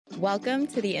Welcome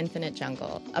to The Infinite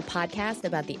Jungle, a podcast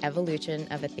about the evolution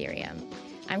of Ethereum.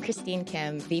 I'm Christine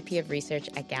Kim, VP of Research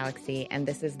at Galaxy, and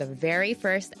this is the very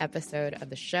first episode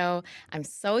of the show. I'm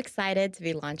so excited to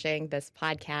be launching this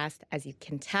podcast. As you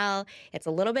can tell, it's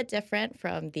a little bit different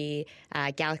from the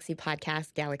Galaxy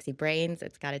podcast, Galaxy Brains.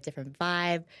 It's got a different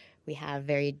vibe. We have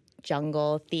very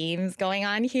jungle themes going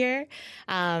on here.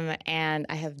 And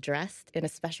I have dressed in a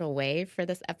special way for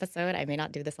this episode. I may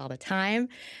not do this all the time,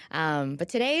 but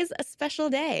today's a special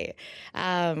day.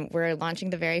 We're launching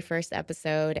the very first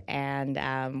episode,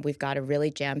 and we've got a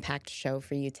really jam-packed show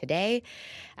for you today.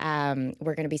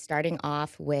 We're going to be starting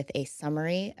off with a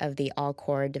summary of the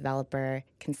All-Core Developer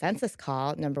Consensus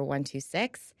Call, number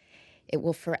 126. It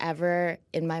will forever,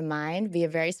 in my mind, be a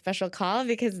very special call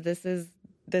because this is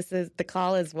the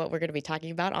call is what we're going to be talking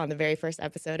about on the very first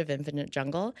episode of Infinite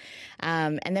Jungle.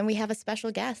 And then we have a special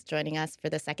guest joining us for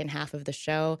the second half of the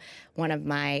show, one of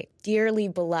my dearly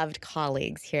beloved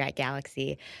colleagues here at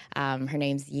Galaxy. Her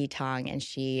name's Yi Tong, and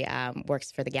she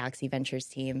works for the Galaxy Ventures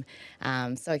team.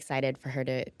 So excited for her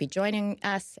to be joining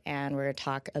us, and we're going to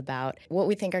talk about what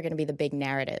we think are going to be the big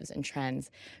narratives and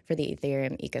trends for the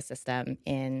Ethereum ecosystem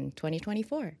in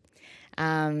 2024.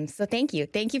 So thank you.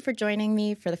 Thank you for joining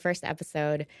me for the first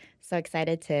episode. So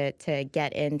excited to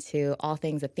get into all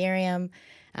things Ethereum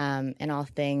and all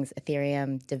things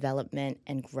Ethereum development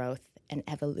and growth and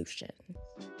evolution.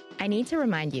 I need to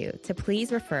remind you to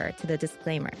please refer to the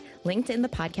disclaimer linked in the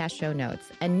podcast show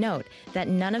notes and note that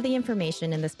none of the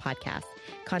information in this podcast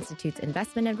constitutes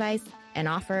investment advice, an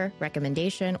offer,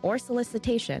 recommendation, or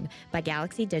solicitation by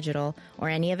Galaxy Digital or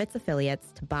any of its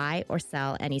affiliates to buy or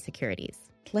sell any securities.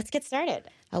 Let's get started.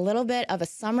 A little bit of a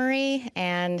summary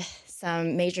and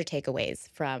some major takeaways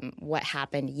from what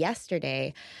happened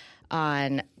yesterday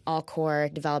on All-Core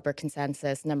Developer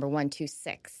Consensus number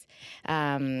 126.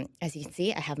 As you can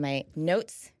see, I have my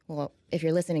notes. Well, if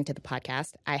you're listening to the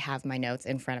podcast, I have my notes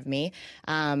in front of me.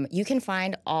 You can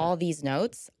find all these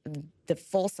notes, the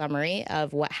full summary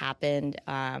of what happened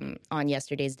on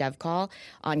yesterday's dev call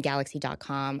on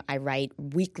galaxy.com. I write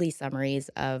weekly summaries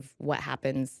of what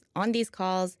happens on these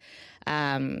calls.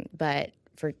 But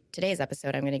for today's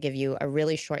episode, I'm going to give you a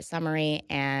really short summary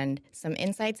and some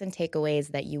insights and takeaways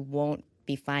that you won't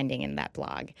be finding in that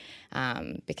blog,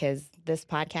 because this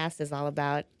podcast is all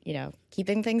about,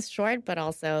 keeping things short, but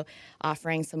also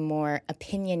offering some more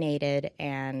opinionated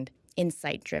and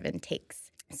insight-driven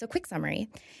takes. So quick summary.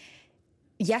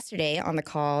 Yesterday on the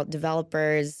call,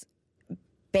 developers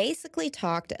basically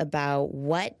talked about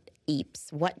what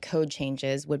code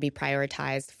changes would be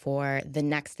prioritized for the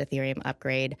next Ethereum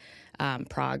upgrade,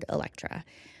 Prague Electra.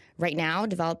 Right now,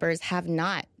 developers have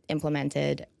not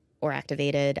implemented or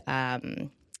activated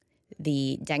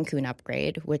the Denkun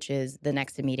upgrade, which is the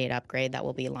next immediate upgrade that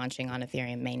will be launching on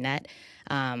Ethereum mainnet,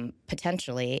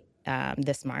 potentially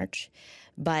this March.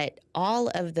 But all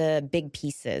of the big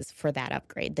pieces for that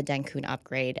upgrade, the Denkun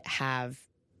upgrade, have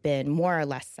been more or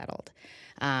less settled.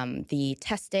 The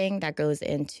testing that goes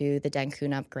into the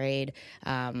Denkun upgrade,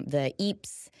 the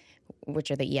EIPs,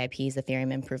 which are the EIPs,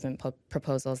 Ethereum Improvement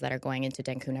Proposals that are going into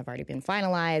Denkun, have already been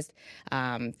finalized.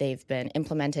 They've been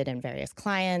implemented in various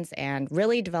clients, and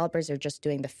really developers are just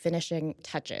doing the finishing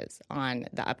touches on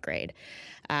the upgrade.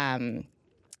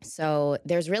 So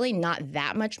there's really not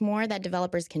that much more that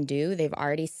developers can do. They've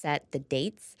already set the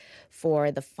dates for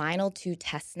the final 2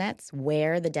 test nets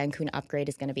where the Denkun upgrade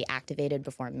is going to be activated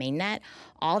before mainnet.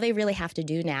 All they really have to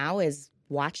do now is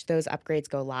watch those upgrades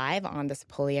go live on the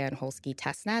Sepolia and Holski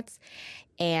testnets.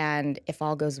 And if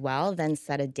all goes well, then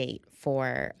set a date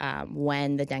for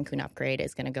when the Denkun upgrade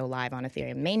is going to go live on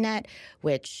Ethereum mainnet,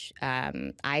 which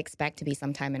I expect to be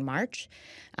sometime in March.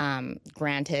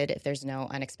 Granted, if there's no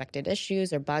unexpected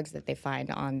issues or bugs that they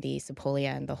find on the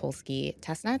Sepolia and the Holski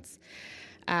testnets.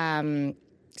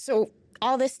 So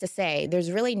all this to say,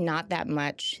 there's really not that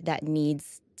much that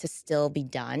needs to still be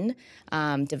done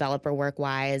developer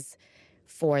work-wise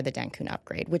for the Denkun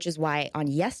upgrade, which is why on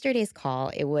yesterday's call,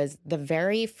 it was the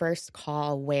very first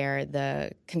call where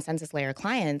the consensus layer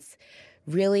clients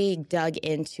really dug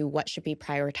into what should be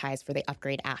prioritized for the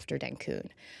upgrade after Denkun,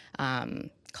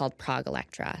 called Prague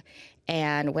Electra.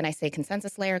 And when I say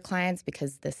consensus layer clients,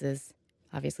 because this is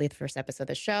obviously the first episode of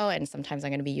the show, and sometimes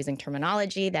I'm going to be using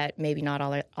terminology that maybe not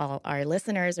all our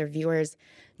listeners or viewers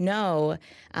know,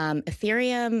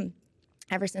 Ethereum,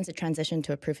 ever since it transitioned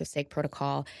to a proof-of-stake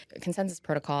protocol, consensus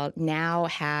protocol now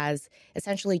has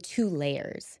essentially 2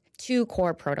 layers, 2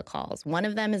 core protocols. One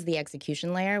of them is the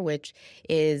execution layer, which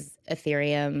is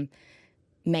Ethereum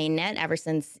mainnet. Ever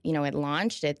since, it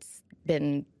launched, it's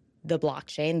been the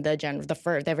blockchain,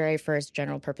 the very first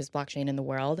general purpose blockchain in the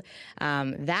world.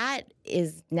 That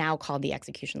is now called the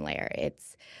execution layer. It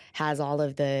has all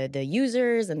of the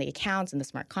users and the accounts and the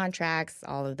smart contracts,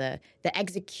 all of the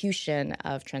execution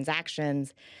of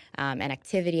transactions and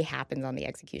activity happens on the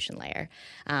execution layer.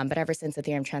 But ever since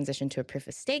Ethereum transitioned to a proof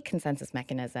of stake consensus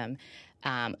mechanism,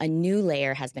 a new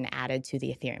layer has been added to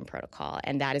the Ethereum protocol,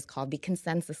 and that is called the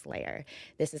consensus layer.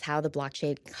 This is how the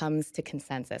blockchain comes to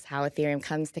consensus, how Ethereum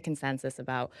comes to consensus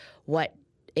about what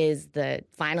is the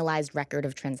finalized record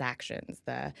of transactions,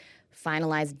 the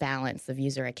finalized balance of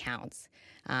user accounts.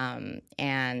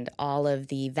 And all of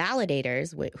the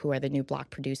validators, who are the new block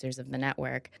producers of the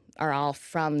network, are all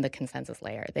from the consensus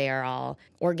layer. They are all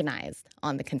organized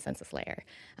on the consensus layer.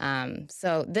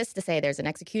 So this to say there's an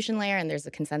execution layer and there's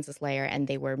a consensus layer, and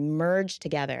they were merged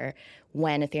together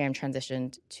when Ethereum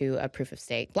transitioned to a proof of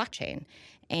stake blockchain.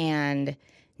 And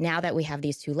now that we have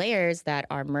these two layers that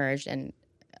are merged, and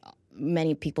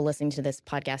many people listening to this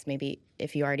podcast, maybe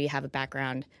if you already have a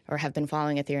background or have been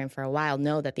following Ethereum for a while,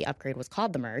 know that the upgrade was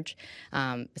called the merge,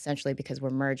 essentially because we're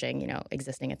merging,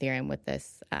 existing Ethereum with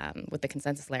this, with the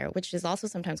consensus layer, which is also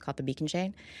sometimes called the beacon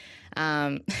chain.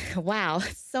 Wow,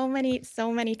 so many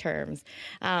terms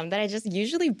that I just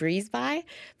usually breeze by.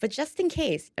 But just in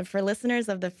case, for listeners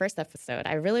of the first episode,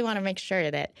 I really want to make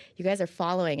sure that you guys are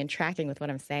following and tracking with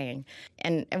what I'm saying.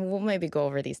 And we'll maybe go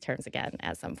over these terms again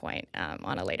at some point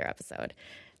on a later episode.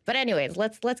 But anyways,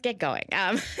 let's get going.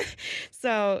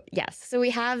 So we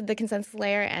have the consensus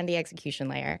layer and the execution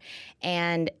layer.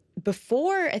 And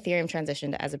before Ethereum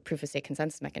transitioned as a proof of stake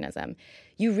consensus mechanism,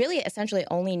 you really essentially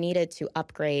only needed to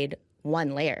upgrade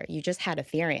one layer. You just had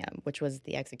Ethereum, which was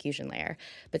the execution layer.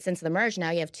 But since the merge, now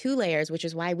you have two layers, which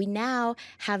is why we now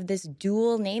have this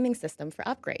dual naming system for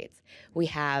upgrades. We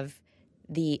have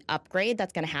the upgrade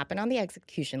that's going to happen on the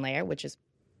execution layer, which is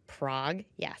Prague.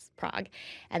 Yes, Prague.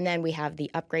 And then we have the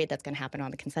upgrade that's going to happen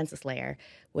on the consensus layer,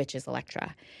 which is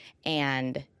Electra.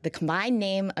 And the combined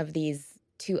name of these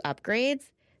two upgrades,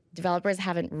 developers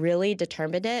haven't really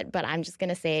determined it, but I'm just going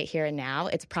to say it here and now.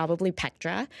 It's probably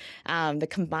Pectra. The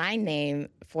combined name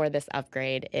for this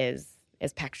upgrade is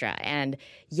Pectra. And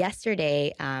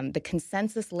yesterday, the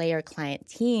consensus layer client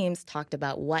teams talked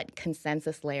about what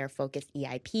consensus layer focused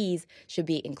EIPs should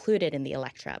be included in the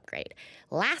Electra upgrade.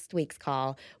 Last week's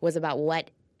call was about what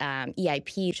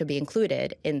EIP should be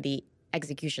included in the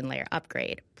execution layer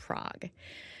upgrade, Prague.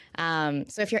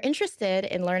 So if you're interested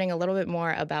in learning a little bit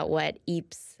more about what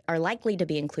EIPs are likely to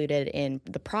be included in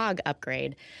the Prague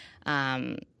upgrade,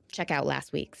 check out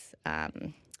last week's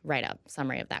write-up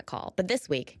summary of that call. But this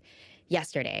week,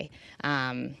 yesterday,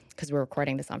 because we're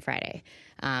recording this on Friday,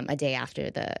 a day after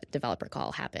the developer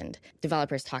call happened,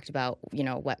 developers talked about,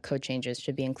 what code changes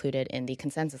should be included in the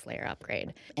consensus layer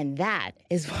upgrade. And that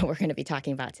is what we're going to be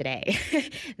talking about today.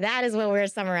 That is what we're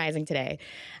summarizing today.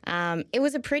 It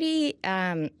was a pretty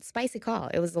spicy call.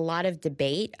 It was a lot of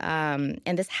debate, and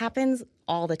this happens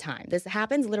all the time. This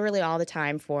happens literally all the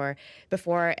time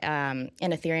before an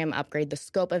Ethereum upgrade, the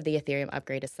scope of the Ethereum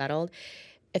upgrade is settled.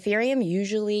 Ethereum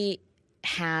usually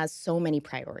has so many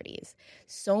priorities,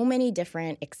 so many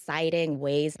different exciting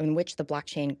ways in which the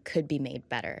blockchain could be made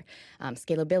better.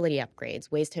 Scalability upgrades,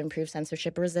 ways to improve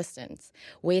censorship resistance,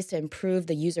 ways to improve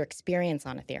the user experience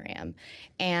on Ethereum.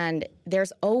 And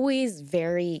there's always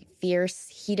very fierce,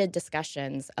 heated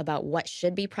discussions about what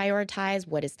should be prioritized,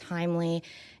 what is timely,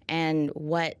 and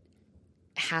what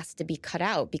has to be cut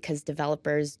out because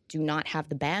developers do not have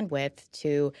the bandwidth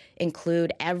to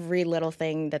include every little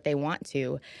thing that they want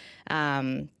to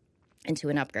into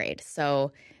an upgrade.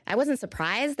 So I wasn't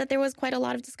surprised that there was quite a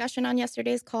lot of discussion on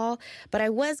yesterday's call, but I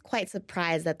was quite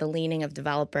surprised at the leaning of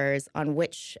developers on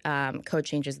which code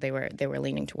changes they were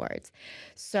leaning towards.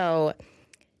 So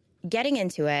getting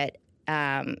into it,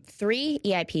 3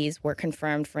 EIPs were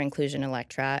confirmed for inclusion in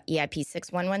Electra. EIP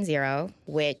 6110,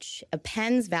 which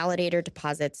appends validator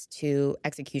deposits to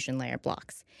execution layer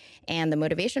blocks. And the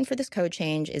motivation for this code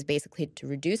change is basically to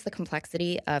reduce the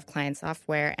complexity of client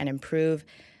software and improve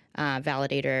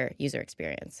validator user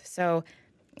experience. So,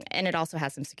 and it also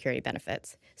has some security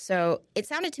benefits. So it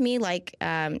sounded to me like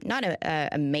not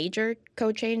a major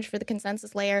code change for the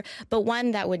consensus layer, but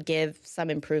one that would give some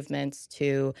improvements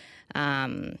to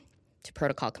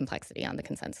protocol complexity on the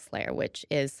consensus layer, which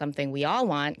is something we all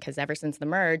want because ever since the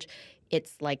merge,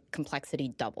 it's like complexity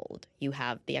doubled. You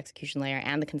have the execution layer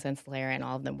and the consensus layer and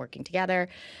all of them working together.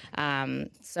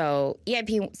 So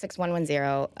EIP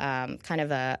 6110, kind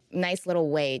of a nice little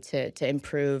way to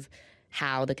improve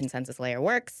how the consensus layer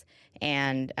works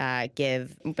and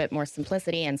give a bit more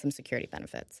simplicity and some security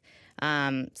benefits.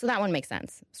 So that one makes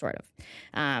sense, sort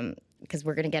of. because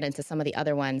we're going to get into some of the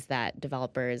other ones that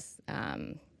developers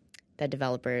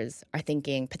are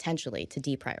thinking potentially to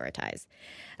deprioritize.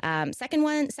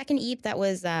 Second EAP that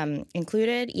was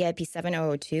included, EIP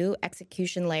 7002,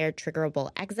 execution layer triggerable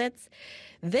exits.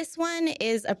 This one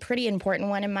is a pretty important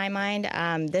one in my mind.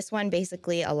 This one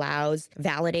basically allows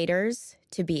validators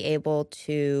to be able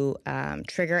to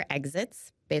trigger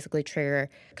exits, basically trigger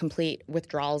complete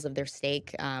withdrawals of their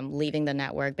stake, leaving the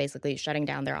network, basically shutting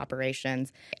down their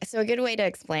operations. So a good way to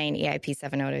explain EIP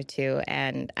 7002,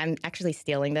 and I'm actually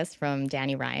stealing this from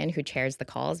Danny Ryan, who chairs the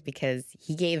calls, because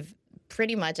he gave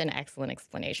pretty much an excellent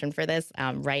explanation for this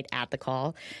right at the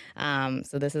call.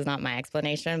 So this is not my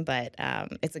explanation, but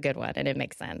it's a good one and it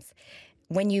makes sense.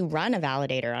 When you run a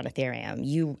validator on Ethereum,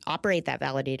 you operate that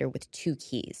validator with two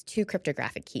keys, two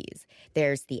cryptographic keys.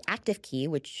 There's the active key,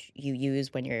 which you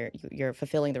use when you're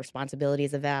fulfilling the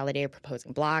responsibilities of validator,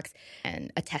 proposing blocks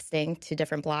and attesting to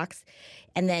different blocks.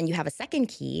 And then you have a second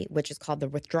key, which is called the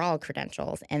withdrawal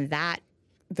credentials, and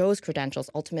those credentials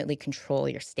ultimately control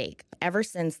your stake. Ever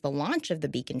since the launch of the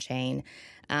Beacon chain,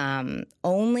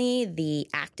 only the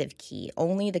active key,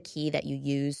 only the key that you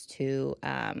use to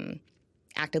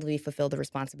actively fulfill the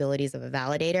responsibilities of a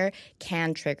validator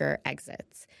can trigger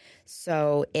exits.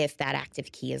 So if that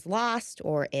active key is lost,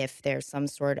 or if there's some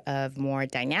sort of more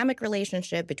dynamic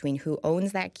relationship between who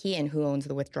owns that key and who owns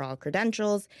the withdrawal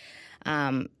credentials,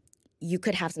 you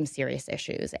could have some serious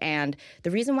issues. And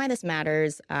the reason why this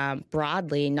matters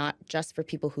broadly, not just for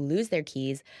people who lose their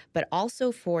keys, but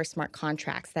also for smart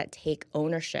contracts that take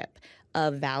ownership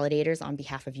of validators on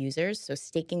behalf of users. So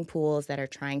staking pools that are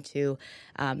trying to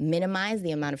minimize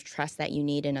the amount of trust that you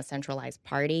need in a centralized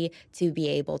party to be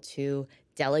able to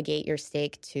delegate your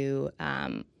stake to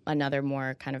another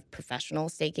more kind of professional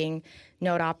staking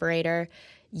node operator.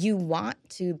 You want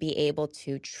to be able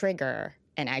to trigger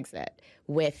an exit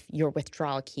with your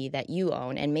withdrawal key that you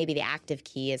own, and maybe the active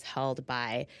key is held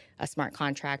by a smart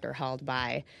contract or held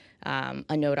by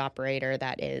a node operator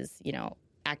that is,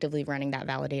 actively running that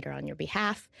validator on your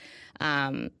behalf.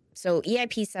 So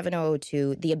EIP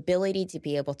 7002, the ability to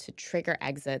be able to trigger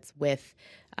exits with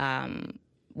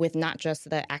not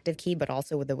just the active key, but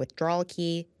also with the withdrawal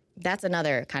key, that's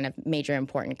another kind of major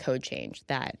important code change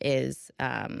that is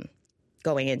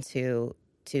going into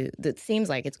that seems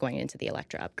like it's going into the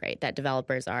Electra upgrade that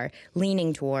developers are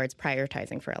leaning towards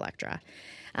prioritizing for Electra.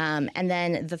 And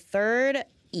then the third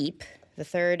EAP, the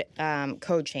third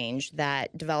code change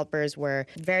that developers were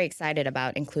very excited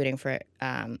about including for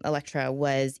Electra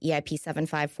was EIP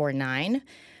 7549,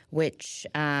 which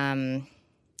is kind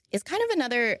of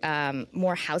another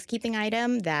more housekeeping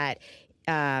item that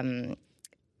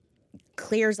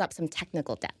clears up some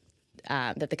technical debt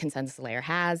that the consensus layer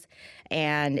has,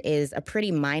 and is a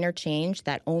pretty minor change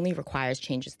that only requires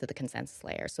changes to the consensus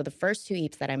layer. So the first two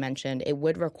EAPs that I mentioned, it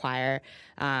would require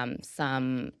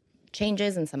some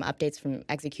changes and some updates from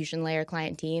execution layer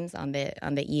client teams on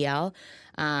the EL.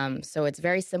 So it's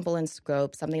very simple in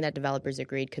scope, something that developers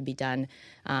agreed could be done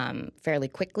fairly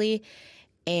quickly.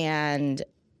 And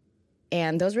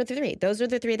those were the three. Those are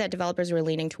the three that developers were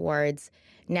leaning towards.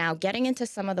 Now, getting into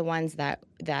some of the ones that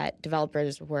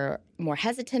developers were more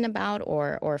hesitant about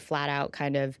or flat out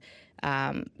kind of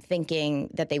thinking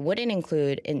that they wouldn't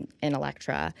include in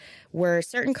Electra were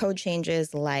certain code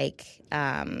changes like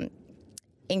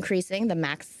increasing the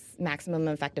maximum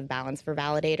effective balance for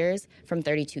validators from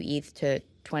 32 ETH to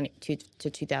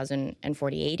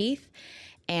 2048 ETH,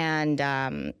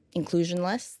 and inclusion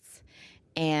lists,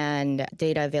 and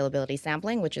data availability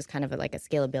sampling, which is kind of like a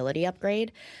scalability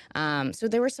upgrade. So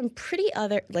there were some pretty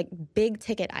other big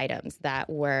ticket items that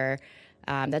were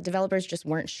that developers just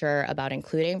weren't sure about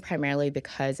including, primarily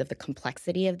because of the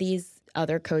complexity of these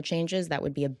other code changes that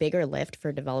would be a bigger lift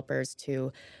for developers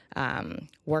to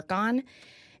work on.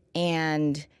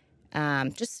 And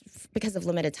just because of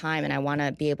limited time, and I want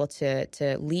to be able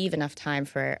to leave enough time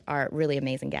for our really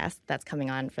amazing guest that's coming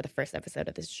on for the first episode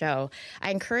of this show,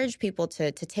 I encourage people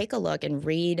to take a look and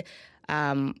read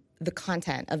the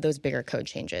content of those bigger code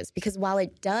changes, because while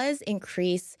it does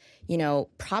increase,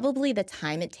 probably the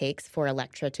time it takes for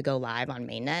Electra to go live on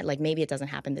mainnet, like maybe it doesn't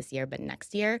happen this year, but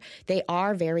next year, they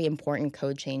are very important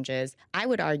code changes. I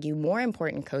would argue more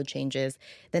important code changes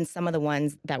than some of the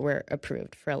ones that were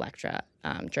approved for Electra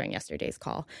during yesterday's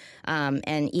call.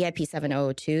 And EIP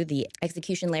 7002, the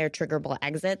execution layer triggerable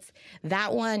exits,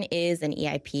 that one is an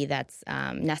EIP that's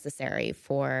necessary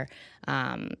for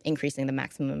increasing the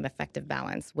maximum effective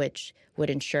balance, which would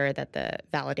ensure that the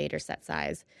validator set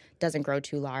size doesn't grow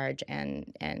too large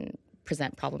and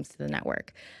present problems to the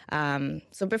network.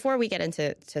 So before we get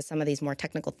into some of these more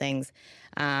technical things,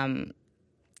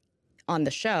 on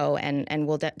the show, and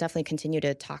we'll definitely continue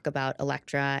to talk about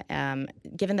Electra.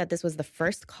 Given that this was the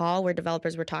first call where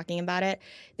developers were talking about it,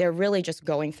 they're really just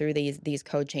going through these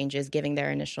code changes, giving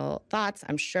their initial thoughts.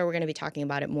 I'm sure we're going to be talking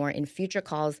about it more in future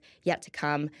calls yet to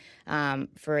come.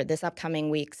 For this upcoming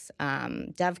week's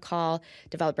dev call,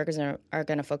 developers are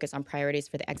going to focus on priorities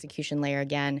for the execution layer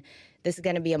again. This is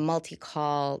going to be a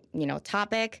multi-call,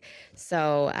 topic.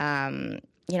 So,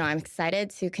 I'm excited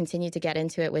to continue to get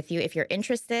into it with you. If you're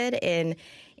interested in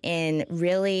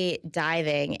really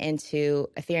diving into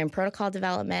Ethereum protocol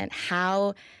development,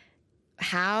 how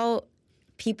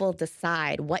people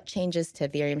decide what changes to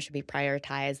Ethereum should be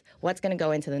prioritized, what's going to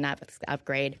go into the next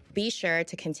upgrade, be sure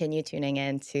to continue tuning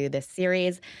into this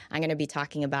series. I'm going to be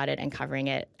talking about it and covering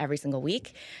it every single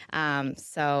week.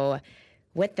 So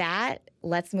with that,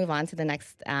 let's move on to the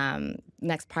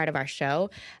next part of our show.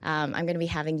 I'm going to be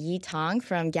having Yi Tong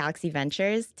from Galaxy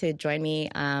Ventures to join me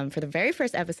for the very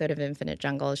first episode of Infinite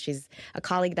Jungle. She's a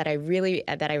colleague that I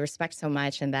respect so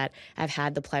much and that I've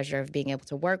had the pleasure of being able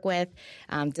to work with,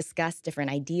 discuss different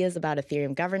ideas about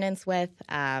Ethereum governance with.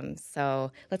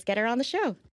 So let's get her on the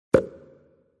show.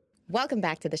 Welcome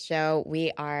back to the show.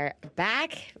 We are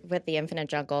back with the Infinite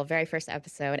Jungle, very first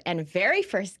episode, and very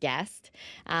first guest,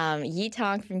 Yi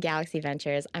Tong from Galaxy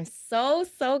Ventures. I'm so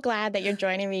glad that you're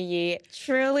joining me, Yi.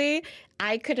 Truly,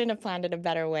 I couldn't have planned it a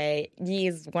better way. Yi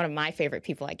is one of my favorite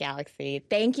people at Galaxy.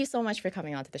 Thank you so much for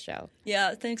coming on to the show.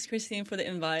 Yeah, thanks, Christine, for the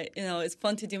invite. It's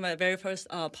fun to do my very first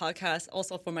podcast,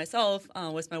 also for myself,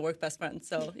 with my work best friend.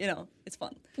 So, it's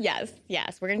fun. Yes.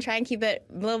 We're going to try and keep it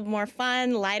a little more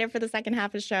fun, lighter for the second half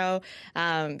of the show,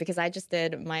 because I just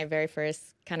did my very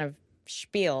first kind of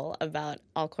spiel about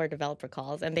all core developer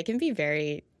calls, and they can be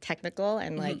very technical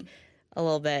and a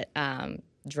little bit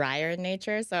drier in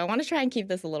nature. So I want to try and keep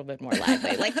this a little bit more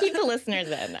lively, keep the listeners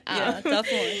in. Yeah,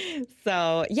 definitely.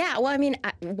 So, yeah, well,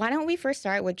 why don't we first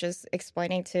start with just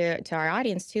explaining to our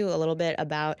audience, too, a little bit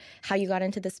about how you got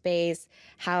into the space,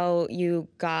 how you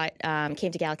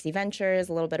came to Galaxy Ventures,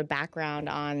 a little bit of background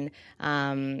on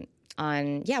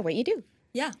what you do.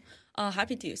 Yeah,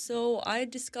 happy to. So I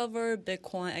discovered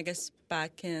Bitcoin, I guess,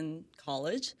 back in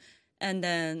college, and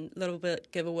then a little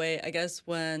bit giveaway, I guess,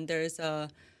 when there's a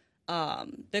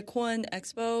Bitcoin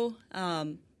Expo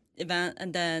event,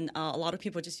 and then a lot of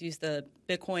people just use the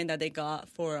Bitcoin that they got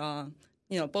for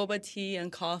boba tea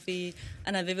and coffee.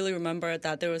 And I vividly remember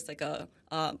that there was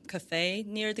a cafe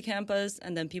near the campus,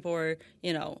 and then people were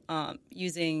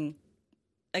using,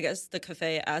 I guess, the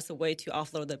cafe as a way to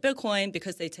offload the Bitcoin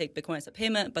because they take Bitcoin as a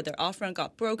payment, but their offering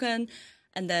got broken,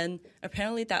 and then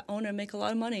apparently that owner make a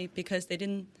lot of money because they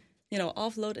didn't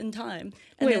offload in time.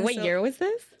 And Wait, what year was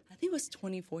this? I think it was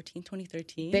 2014,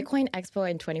 2013. Bitcoin Expo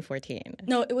in 2014.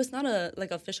 No, it was not a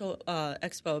official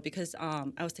expo because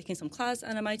I was taking some class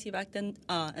at MIT back then,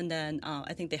 and then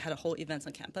I think they had a whole event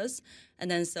on campus,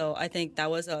 and then so I think that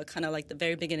was kind of the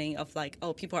very beginning of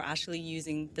people are actually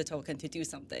using the token to do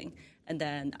something, and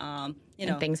then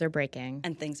and things are breaking,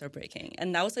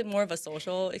 and that was more of a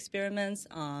social experiment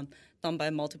done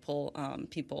by multiple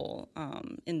people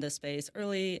in the space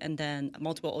early, and then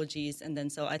multiple OGs, and then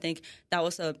so I think that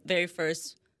was a very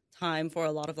first time for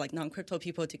a lot of non-crypto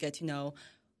people to get to know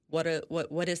what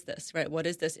is this, right? What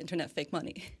is this internet fake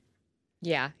money?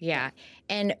 Yeah.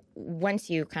 And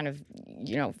once you kind of,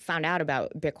 found out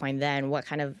about Bitcoin, then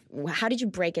how did you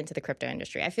break into the crypto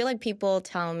industry? I feel like people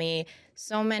tell me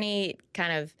so many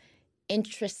kind of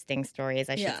interesting stories,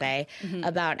 I should say,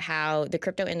 about how the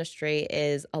crypto industry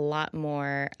is a lot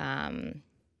more,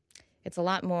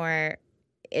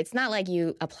 it's not like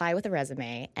you apply with a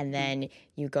resume and then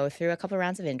you go through a couple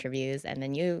rounds of interviews and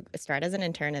then you start as an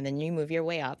intern and then you move your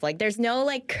way up. There's no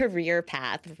career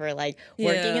path for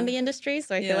working in the industry.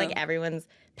 So I feel like everyone's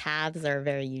paths are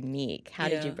very unique. How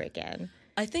did you break in?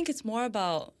 I think it's more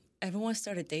about everyone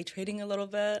started day trading a little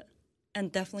bit,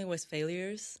 and definitely with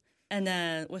failures. And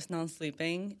then with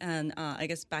non-sleeping, and I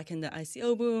guess back in the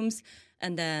ICO booms,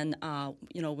 and then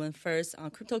when first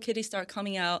CryptoKitties start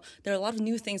coming out, there are a lot of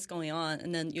new things going on,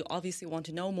 and then you obviously want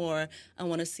to know more and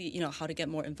want to see how to get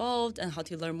more involved and how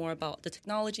to learn more about the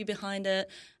technology behind it.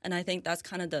 And I think that's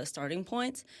kind of the starting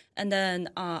point. And then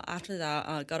after that,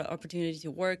 I got an opportunity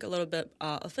to work a little bit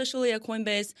officially at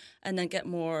Coinbase, and then get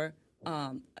more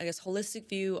holistic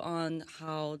view on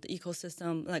how the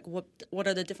ecosystem, what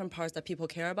are the different parts that people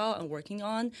care about and working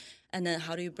on, and then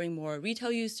how do you bring more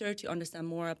retail user to understand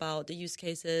more about the use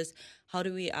cases? How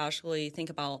do we actually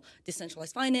think about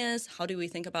decentralized finance? How do we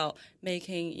think about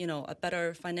making, a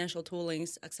better financial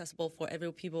toolings accessible for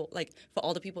for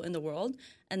all the people in the world?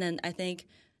 And then I think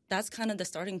that's kind of the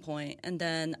starting point. And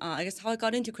then I guess how I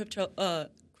got into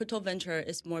crypto venture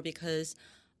is more because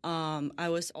I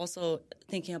was also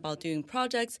thinking about doing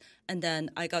projects, and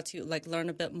then I got to like learn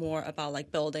a bit more about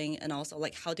like building, and also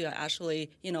like how do I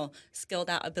actually skill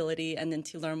that ability, and then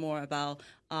to learn more about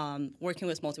working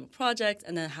with multiple projects,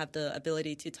 and then have the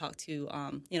ability to talk to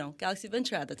Galaxy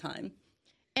Venture at the time.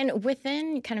 And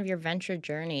within kind of your venture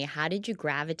journey, how did you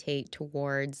gravitate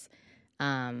towards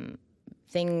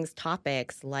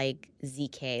topics like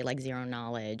ZK, like zero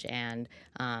knowledge, and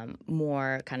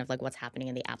more kind of like what's happening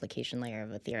in the application layer of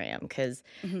Ethereum? Because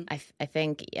I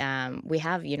think we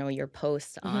have, your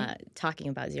posts talking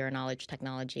about zero knowledge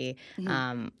technology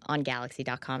on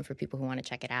galaxy.com for people who want to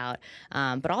check it out.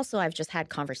 But also I've just had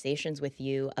conversations with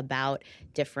you about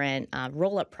different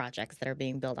roll-up projects that are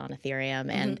being built on Ethereum,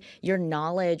 and your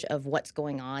knowledge of what's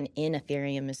going on in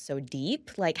Ethereum is so deep.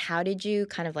 Like, how did you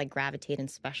kind of like gravitate and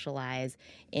specialize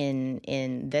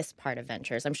in this part of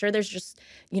ventures? I'm sure there's just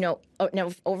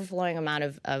overflowing amount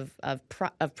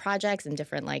of projects and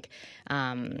different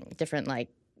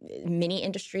mini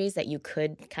industries that you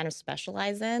could kind of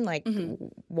specialize in. Like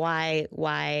why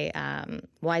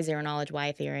zero knowledge?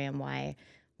 Why Ethereum?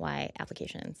 Why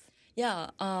applications? Yeah,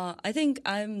 I think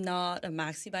I'm not a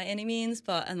maxi by any means,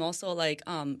 but I'm also like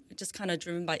just kind of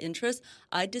driven by interest.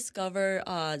 I discovered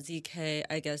ZK,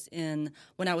 I guess,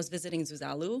 when I was visiting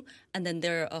Zuzalu, and then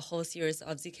there are a whole series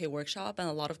of ZK workshop, and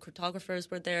a lot of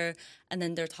cryptographers were there, and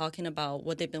then they're talking about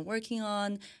what they've been working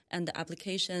on and the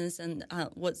applications, and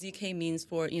what ZK means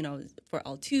for for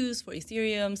L2s, for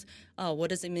Ethereums, what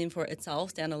does it mean for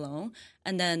itself standalone,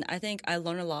 and then I think I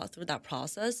learned a lot through that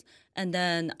process, and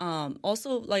then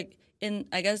also like. In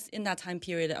that time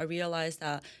period, I realized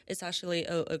that it's actually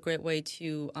a great way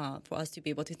to for us to be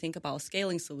able to think about a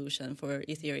scaling solution for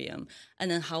Ethereum,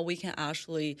 and then how we can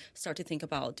actually start to think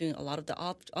about doing a lot of the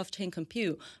off-chain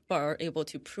compute, but are able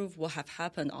to prove what have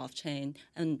happened off-chain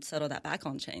and settle that back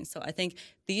on-chain. So I think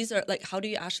these are like, how do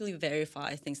you actually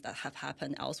verify things that have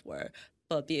happened elsewhere,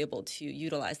 but be able to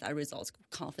utilize that results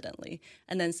confidently?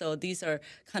 And then so these are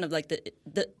kind of like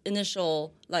the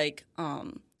initial like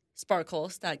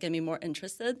sparkles that get me more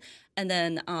interested, and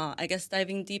then I guess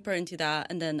diving deeper into that,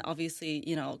 and then obviously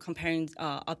comparing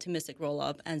optimistic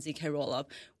rollup and ZK rollup,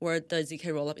 where the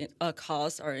ZK rollup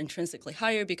costs are intrinsically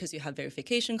higher because you have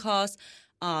verification costs.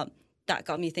 That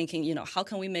got me thinking, how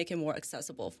can we make it more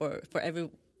accessible for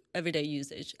everyday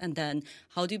usage, and then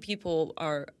how can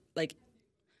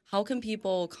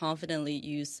people confidently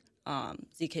use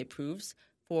ZK proofs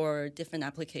for different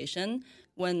application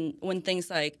when things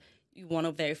like you want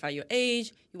to verify your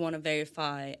age, you want to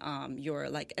verify your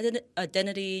like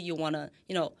identity, you want to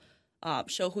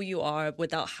show who you are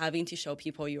without having to show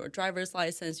people your driver's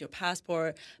license, your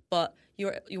passport, but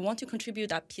you want to contribute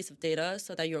that piece of data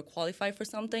so that you're qualified for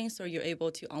something, so you're able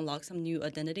to unlock some new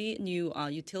identity, new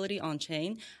utility on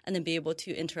chain, and then be able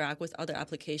to interact with other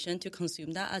applications to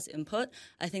consume that as input.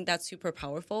 I think that's super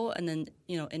powerful, and then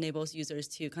enables users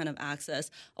to kind of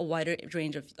access a wider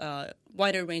range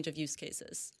of use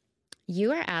cases.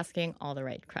 You are asking all the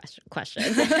right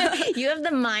questions. You have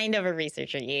the mind of a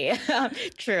researcher, Yi,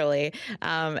 truly.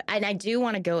 And I do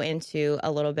want to go into a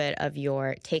little bit of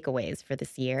your takeaways for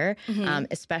this year,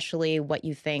 especially what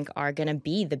you think are going to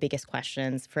be the biggest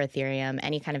questions for Ethereum,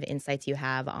 any kind of insights you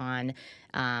have on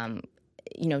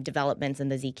developments in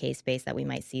the ZK space that we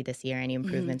might see this year, any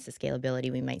improvements to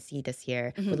scalability we might see this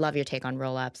year. Would love your take on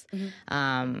rollups.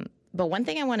 But one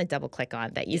thing I want to double click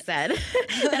on that you said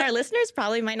that our listeners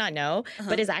probably might not know,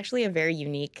 but is actually a very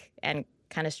unique and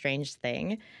kind of strange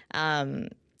thing. The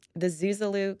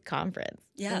Zuzalu conference.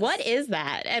 Yes. What is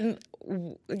that? And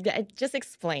just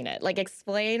explain it. Like,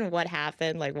 explain what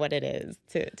happened, like what it is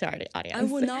to our audience. I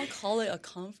would not call it a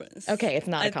conference. Okay, it's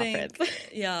not a conference.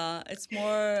 Yeah, it's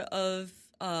more of,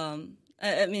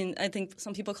 I think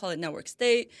some people call it network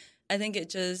state. I think it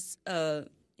just, a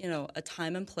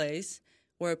time and place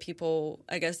where people,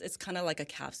 I guess it's kind of like a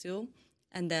capsule,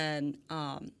 and then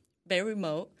very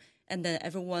remote, and then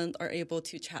everyone are able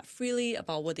to chat freely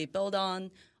about what they build on,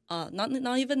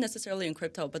 not even necessarily in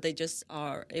crypto, but they just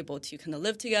are able to kind of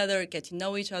live together, get to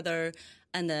know each other,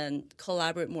 and then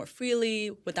collaborate more freely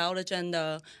without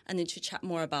agenda, and then to chat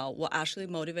more about what actually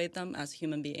motivates them as a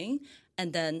human being,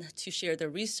 and then to share their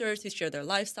research, to share their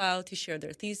lifestyle, to share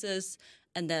their thesis,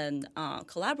 and then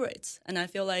collaborate. And I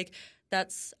feel like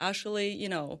that's actually,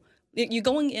 you're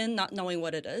going in not knowing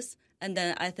what it is. And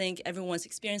then I think everyone's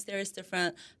experience there is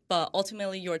different. But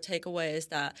ultimately, your takeaway is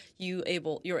that you're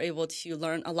able to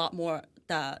learn a lot more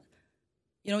that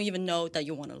you don't even know that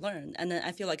you want to learn. And then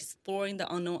I feel like exploring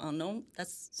the unknown,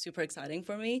 that's super exciting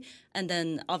for me. And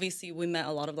then obviously we met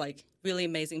a lot of like really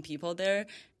amazing people there,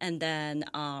 and then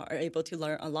are able to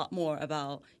learn a lot more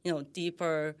about,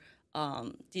 deeper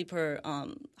deeper,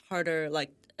 harder,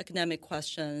 like academic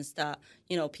questions that,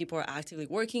 people are actively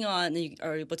working on, and you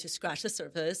are able to scratch the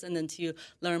surface and then to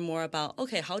learn more about,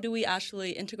 okay, how do we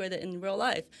actually integrate it in real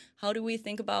life? How do we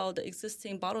think about the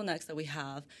existing bottlenecks that we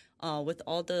have with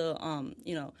all the,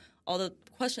 all the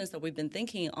questions that we've been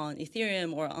thinking on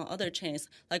Ethereum or on other chains?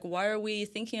 Like, why are we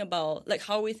thinking about, like,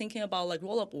 how are we thinking about, like,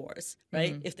 roll-up wars,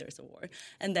 right? If there's a war.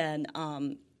 And then...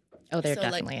 there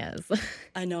definitely is.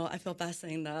 I know, I feel bad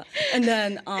saying that. And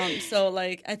then, so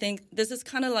like, I think this is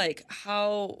kind of like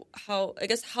how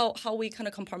we kind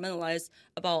of compartmentalize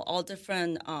about all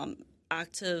different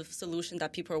active solutions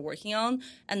that people are working on,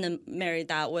 and then marry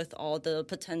that with all the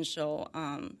potential,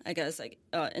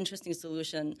 interesting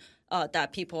solution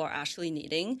that people are actually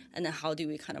needing, and then how do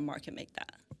we kind of market make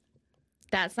that?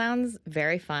 That sounds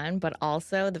very fun, but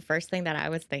also the first thing that I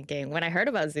was thinking when I heard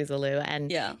about Zuzulu and,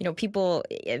 people,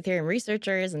 Ethereum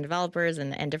researchers and developers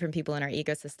and different people in our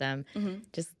ecosystem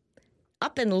just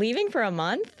up and leaving for a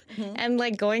month and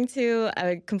like going to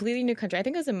a completely new country. I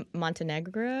think it was in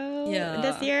Montenegro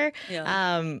this year.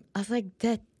 I was like,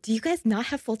 do you guys not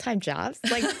have full-time jobs?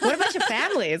 Like, what about your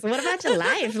families? What about your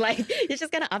life? Like, you're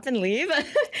just going to up and leave?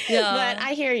 But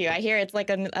I hear you. I hear it's like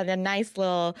a nice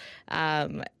little...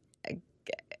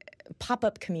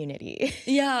 pop-up community.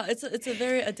 It's a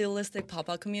very idealistic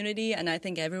pop-up community, and I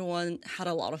think everyone had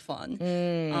a lot of fun.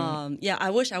 I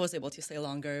wish I was able to stay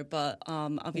longer, but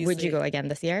obviously... Would you go again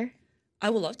this year? I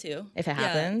would love to. If it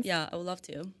happens? Yeah, I would love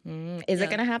to. Is it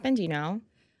going to happen? Do you know?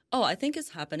 Oh, I think it's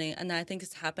happening, and I think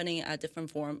it's happening at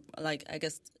different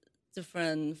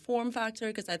different form factor,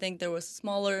 because I think there was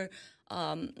smaller...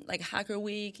 like Hacker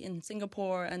Week in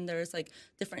Singapore, and there's like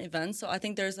different events. So I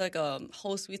think there's like a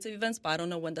whole suite of events, but I don't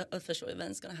know when the official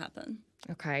event is going to happen.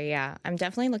 Okay, yeah. I'm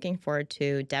definitely looking forward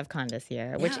to DevCon this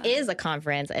year, which is a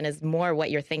conference and is more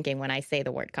what you're thinking when I say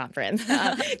the word conference.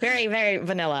 Very, very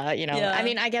vanilla, I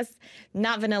mean, I guess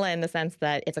not vanilla in the sense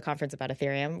that it's a conference about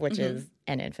Ethereum, which is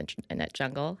an infinite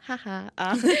jungle. Haha.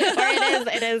 Or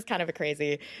it is kind of a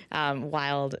crazy,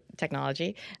 wild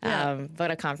technology. But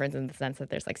a conference in the sense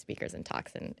that there's like speakers and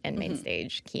talks and main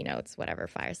stage, keynotes, whatever,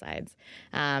 firesides.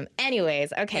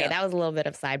 Anyways, okay, that was a little bit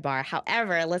of sidebar.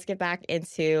 However, let's get back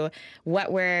into what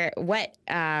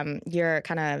you're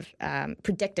kind of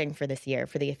predicting for this year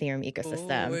for the Ethereum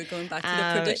ecosystem. Ooh, we're going back to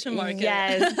the prediction market.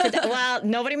 Yes. Well,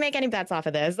 nobody make any bets off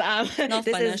of this. Not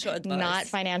this financial is advice. Not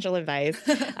financial advice.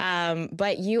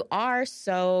 But you are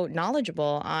so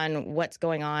knowledgeable on what's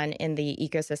going on in the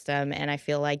ecosystem, and I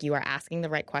feel like you are asking the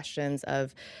right questions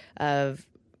of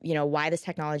why this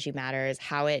technology matters,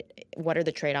 what are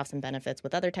the trade-offs and benefits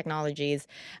with other technologies.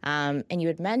 And you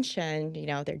had mentioned,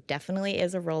 there definitely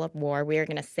is a roll-up war. We are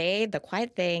going to say the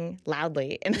quiet thing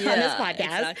loudly on this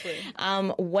podcast. Exactly.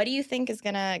 What do you think is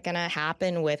gonna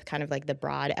happen with kind of like the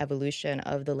broad evolution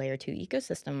of the layer 2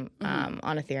 ecosystem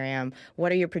on Ethereum?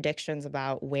 What are your predictions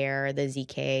about where the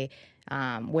ZK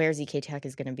where ZK tech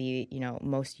is going to be,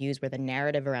 most used, where the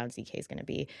narrative around ZK is going to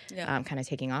be kind of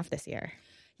taking off this year?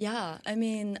 Yeah, I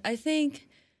mean, I think,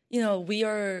 we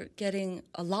are getting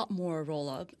a lot more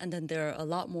roll-up, and then there are a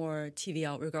lot more TV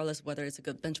out, regardless of whether it's a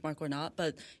good benchmark or not.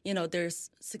 But, there's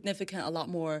a lot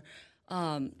more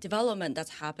development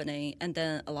that's happening, and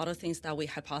then a lot of things that we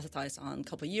hypothesized on a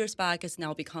couple of years back is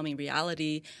now becoming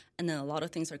reality, and then a lot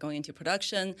of things are going into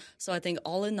production. So I think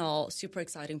all in all, super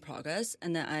exciting progress,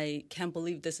 and then I can't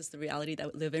believe this is the reality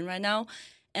that we live in right now.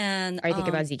 And are you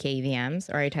thinking about ZK EVMs,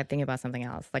 or are you thinking about something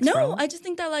else? Like no, Scroll? I just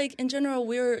think that like in general,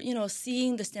 we're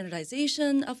seeing the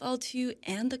standardization of L2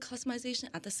 and the customization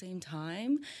at the same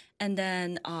time. And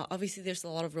then obviously there's a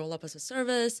lot of roll up as a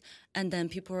service, and then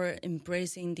people are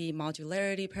embracing the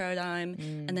modularity paradigm,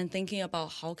 and then thinking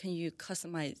about how can you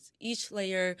customize each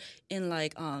layer in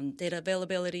like data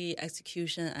availability,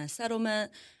 execution, and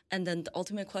settlement. And then the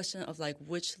ultimate question of like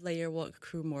which layer will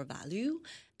accrue more value,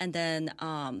 and then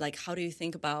like how do you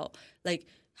think about like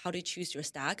how do you choose your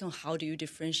stack, and how do you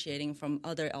differentiating from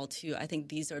other L2? I think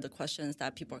these are the questions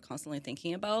that people are constantly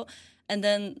thinking about. And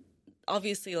then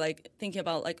obviously like thinking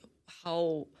about like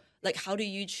how do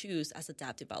you choose as a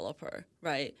dApp developer,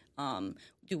 right?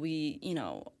 Do we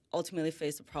ultimately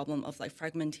face the problem of like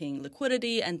fragmenting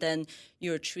liquidity, and then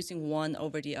you're choosing one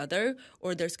over the other,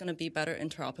 or there's going to be better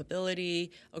interoperability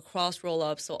across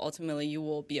rollups, so ultimately you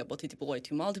will be able to deploy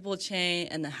to multiple chain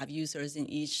and then have users in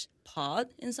each pod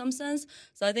in some sense.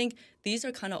 So I think these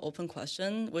are kind of open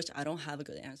questions, which I don't have a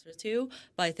good answer to,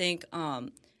 but I think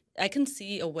I can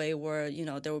see a way where,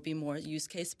 there will be more use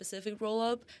case specific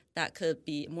rollup that could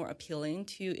be more appealing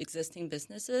to existing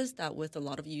businesses that with a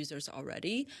lot of users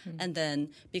already. And then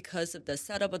because of the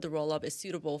setup of the rollup is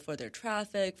suitable for their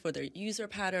traffic, for their user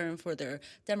pattern, for their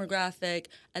demographic,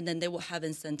 and then they will have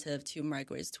incentive to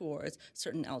migrate towards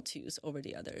certain L2s over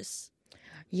the others.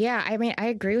 Yeah, I mean, I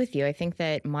agree with you. I think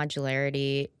that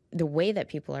modularity, the way that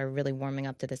people are really warming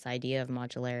up to this idea of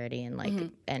modularity and like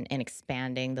and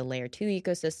expanding the layer 2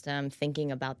 ecosystem, thinking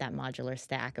about that modular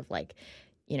stack of like,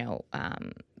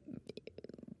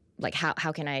 like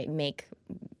how can I make,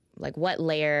 like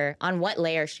on what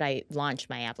layer should I launch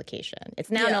my application?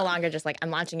 It's now no longer just like I'm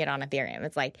launching it on Ethereum.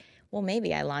 It's like, well,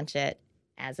 maybe I launch it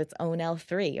as its own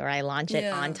L3, or I launch it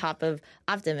on top of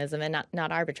Optimism and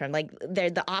not Arbitrum. Like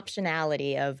the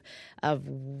optionality of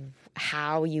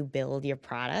how you build your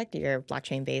product, your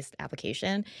blockchain-based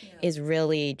application, is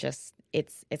really just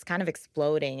it's kind of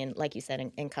exploding, and like you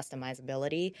said, in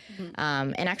customizability.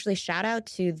 And actually, shout out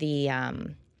to the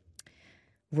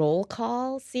Roll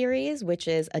Call series, which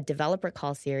is a developer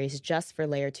call series just for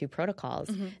layer 2 protocols,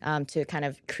 to kind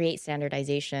of create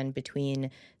standardization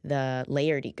between the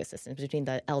layered ecosystems, between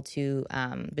the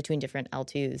L2, between different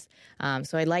L2s.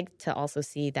 So I'd like to also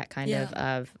see that kind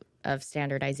of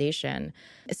standardization.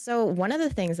 So one of the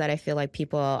things that I feel like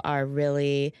people are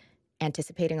really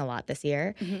anticipating a lot this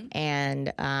year,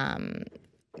 and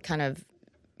kind of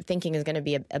thinking is going to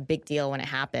be a big deal when it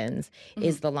happens,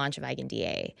 is the launch of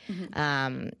EigenDA.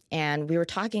 And we were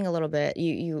talking a little bit,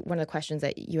 one of the questions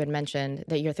that you had mentioned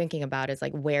that you're thinking about is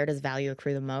like, where does value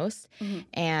accrue the most?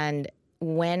 And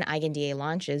when EigenDA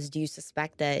launches, do you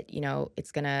suspect that,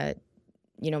 it's going to,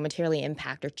 materially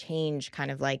impact or change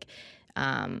kind of like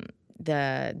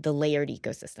the layered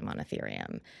ecosystem on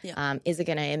Ethereum? Is it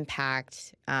going to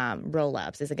impact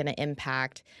rollups? Is it going to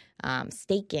impact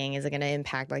staking? Is it going to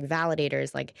impact like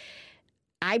validators? Like,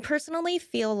 I personally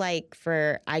feel like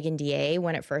for EigenDA,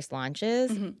 when it first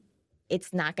launches,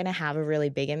 it's not going to have a really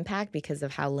big impact because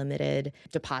of how limited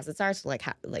deposits are. So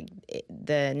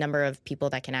the number of people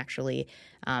that can actually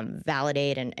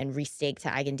validate and restake to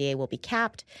EigenDA will be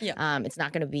capped. It's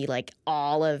not going to be like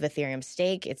all of Ethereum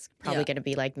stake. It's probably going to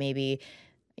be like maybe,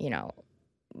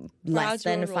 less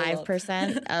than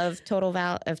 5% of total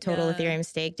Ethereum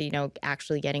staked,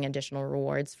 actually getting additional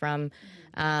rewards from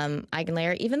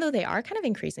EigenLayer, even though they are kind of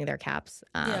increasing their caps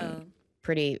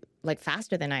pretty like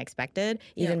faster than I expected,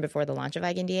 even before the launch of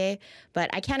EigenDA. But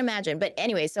I can't imagine. But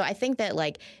anyway, so I think that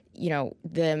like,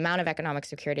 the amount of economic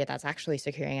security that's actually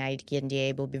securing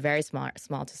EigenDA will be very small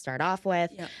to start off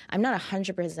with. I'm not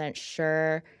 100%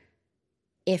 sure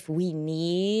if we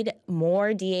need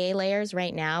more DA layers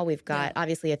right now. We've got,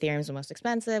 obviously, Ethereum's the most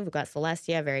expensive. We've got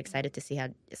Celestia. Very excited to see how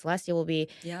Celestia will be,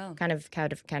 kind of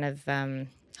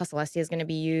how Celestia is going to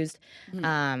be used.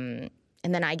 And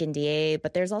then EigenDA.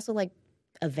 But there's also like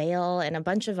a Veil and a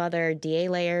bunch of other DA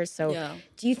layers. So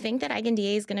do you think that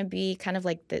EigenDA is going to be kind of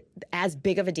like as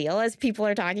big of a deal as people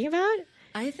are talking about?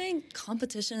 I think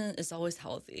competition is always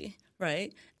healthy,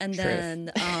 right? And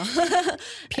then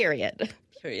Period.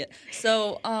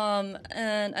 So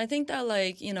and I think that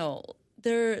like,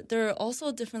 there are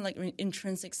also different like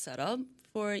intrinsic setup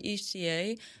for each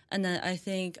DA. And then I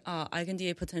think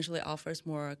EigenDA potentially offers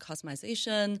more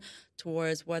customization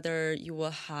towards whether you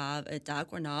will have a DAC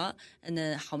or not, and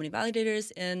then how many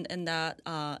validators in that,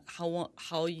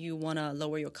 how you want to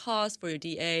lower your cost for your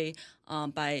DA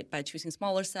by choosing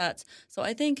smaller sets. So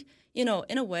I think, in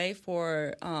a way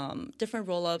for different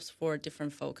rollups for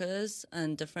different focus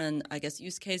and different, I guess,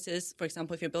 use cases. For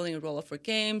example, if you're building a rollup for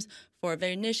games, for a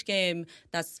very niche game,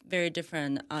 that's very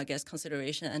different, I guess,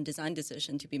 consideration and design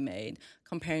decision to be made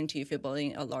comparing to if you're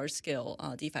building a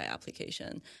large-scale DeFi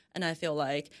application. And I feel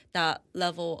like that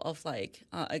level of, like,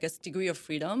 I guess, degree of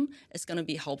freedom is going to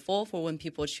be helpful for when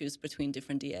people choose between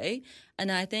different DA.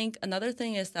 And I think another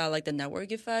thing is that, like, the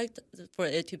network effect, for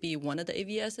it to be one of the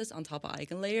AVSs on top of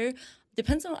EigenLayer,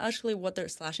 depends on actually what their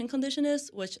slashing condition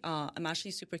is, which I'm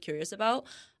actually super curious about.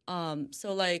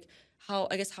 So, like,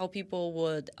 how people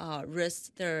would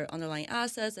risk their underlying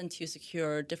assets and to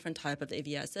secure different type of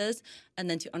AVSs, and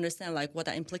then to understand like what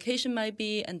that implication might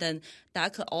be, and then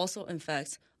that could also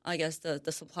affect, I guess,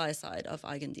 the supply side of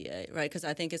EigenDA, right? Because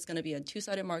I think it's going to be a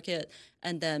two-sided market,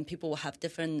 and then people will have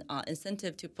different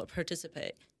incentive to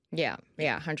participate. Yeah,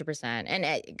 100%.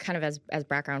 And kind of as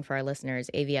background for our listeners,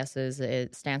 AVSs,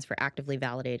 it stands for actively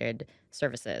validated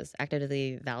services.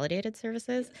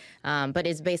 But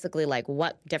it's basically like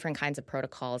what different kinds of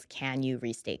protocols can you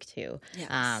restake to?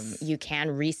 Yes. You can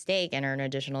restake and earn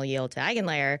additional yield to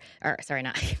EigenLayer, or sorry,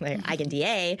 not EigenLayer,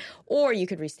 EigenDA, or you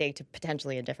could restake to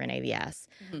potentially a different AVS.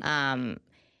 Mm-hmm.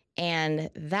 And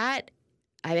that,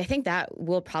 I think that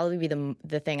will probably be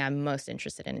the thing I'm most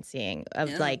interested in seeing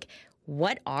of like,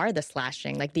 what are the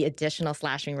slashing, like the additional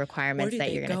slashing requirements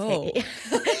that you're going to take,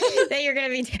 that you're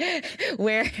going to be,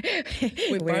 where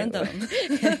we burn them.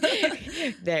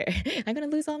 I'm going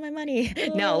to lose all my money.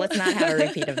 No, let's not have a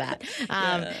repeat of that.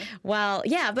 Well,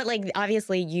 yeah, but like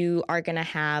obviously you are going to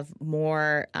have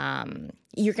more.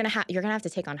 You're going to have to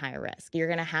take on higher risk. You're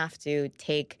going to have to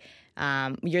take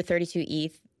your 32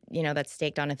 ETH. That's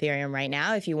staked on Ethereum right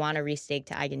now. If you want to restake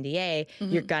to EigenDA,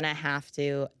 you're going to have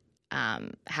to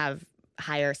have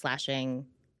higher slashing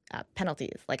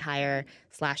penalties, like higher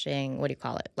slashing, what do you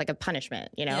call it? Like a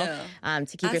punishment, to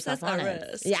keep yourself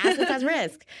honest. Yeah, assets as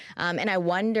risk. And I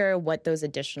wonder what those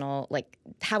additional, like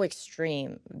how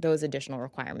extreme those additional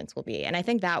requirements will be. And I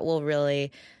think that will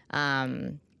really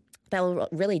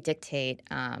dictate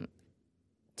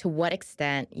to what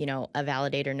extent, a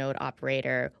validator node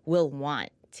operator will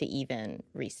want to even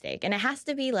restake. And it has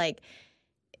to be like,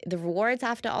 the rewards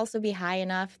have to also be high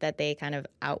enough that they kind of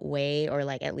outweigh or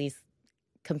like at least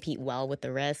compete well with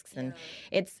the risks. And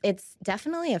it's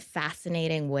definitely a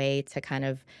fascinating way to kind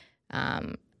of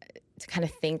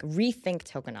rethink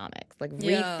tokenomics, like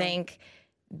rethink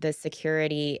the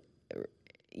security,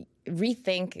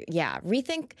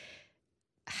 rethink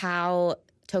how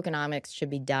tokenomics should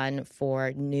be done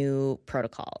for new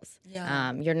protocols.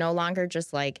 You're no longer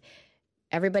just like,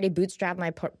 everybody bootstrapped my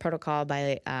protocol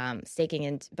by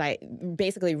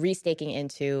basically restaking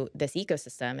into this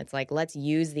ecosystem. It's like, let's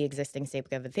use the existing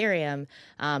stake of Ethereum,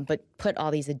 but put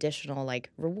all these additional like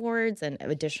rewards and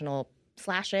additional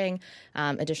slashing,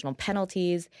 additional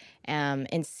penalties,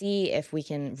 and see if we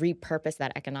can repurpose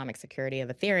that economic security of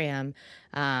Ethereum.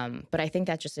 But I think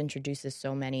that just introduces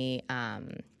so many.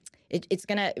 It's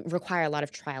going to require a lot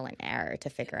of trial and error to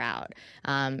figure out,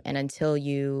 and until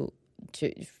you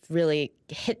to really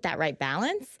hit that right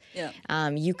balance,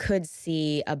 you could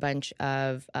see a bunch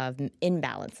of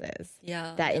imbalances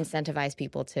that incentivize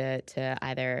people to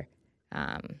either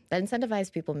that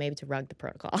incentivize people maybe to rug the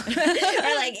protocol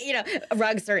or like,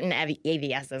 rug certain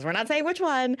AVSs. We're not saying which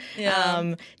one,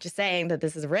 just saying that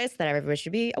this is a risk that everybody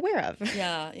should be aware of.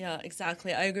 Yeah,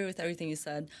 exactly. I agree with everything you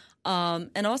said.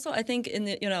 And also, I think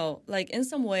in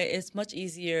some way, it's much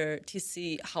easier to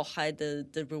see how high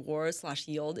the reward /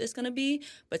 yield is going to be,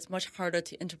 but it's much harder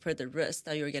to interpret the risk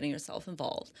that you're getting yourself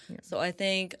involved. So I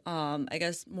think, I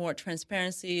guess, more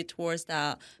transparency towards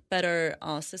that better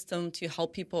system to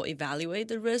help people evaluate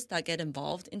the risks that get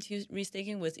involved into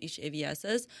restaking with each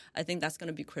AVSs. I think that's going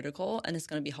to be critical and it's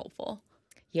going to be helpful.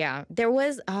 Yeah, there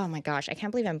was, oh my gosh, I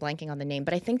can't believe I'm blanking on the name,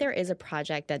 but I think there is a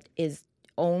project that is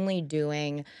only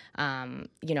doing,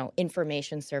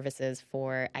 information services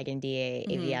for EigenDA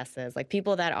AVSs, like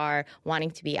people that are wanting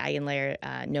to be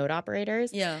EigenLayer node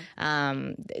operators.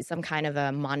 Some kind of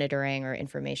a monitoring or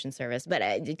information service. But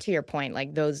to your point,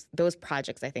 like those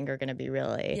projects, I think, are going to be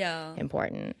really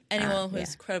important. Anyone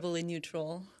who's credibly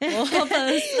neutral will help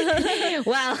us.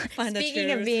 Well,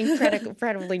 speaking of being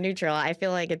credibly neutral, I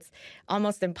feel like it's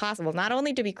almost impossible not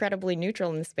only to be credibly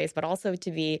neutral in this space, but also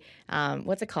to be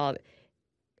what's it called?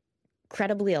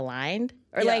 Credibly aligned,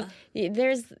 or like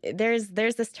there's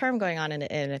this term going on in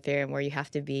Ethereum where you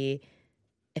have to be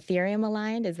Ethereum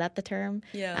aligned. Is that the term?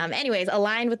 Anyways,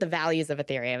 aligned with the values of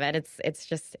Ethereum, and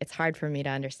it's hard for me to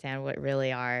understand what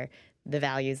really are the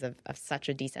values of such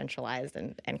a decentralized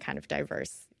and kind of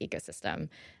diverse ecosystem.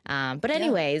 But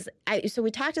anyways, so we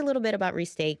talked a little bit about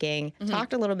restaking,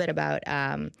 talked a little bit about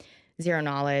zero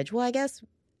knowledge. Well,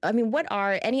 I mean, what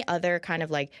are any other kind of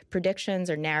like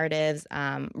predictions or narratives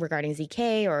regarding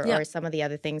ZK or some of the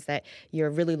other things that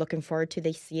you're really looking forward to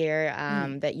this year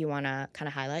that you want to kind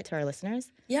of highlight to our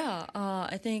listeners?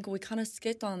 I think we kind of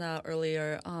skipped on that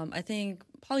earlier. I think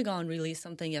Polygon released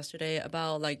something yesterday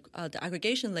about like the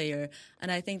aggregation layer,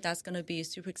 and I think that's going to be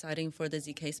super exciting for the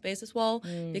ZK space as well,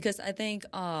 because I think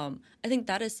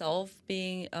that itself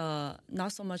being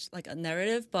not so much like a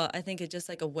narrative, but I think it's just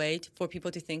like a way for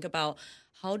people to think about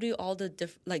how do all the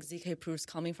like ZK proofs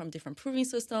coming from different proving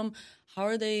system, how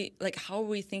are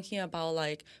we thinking about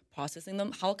like processing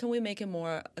them? How can we make it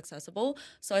more accessible?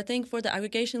 So I think for the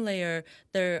aggregation layer,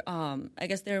 they're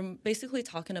basically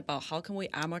talking about how can we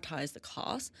amortize the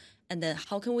cost, and then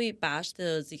how can we batch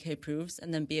the ZK proofs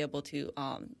and then be able to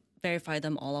verify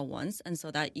them all at once, and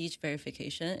so that each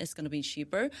verification is going to be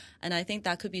cheaper. And I think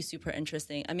that could be super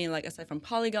interesting. I mean, like aside from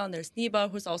Polygon, there's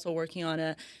Niba who's also working on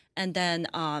it, and then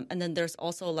there's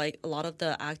also like a lot of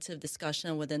the active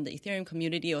discussion within the Ethereum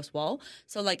community as well.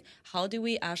 So like, how do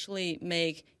we actually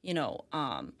make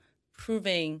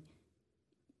proving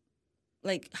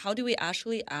like how do we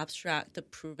actually abstract the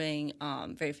proving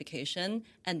verification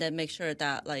and then make sure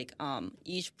that like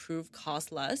each proof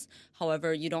costs less.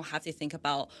 However, you don't have to think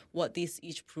about what these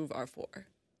each proof are for.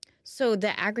 So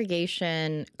the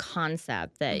aggregation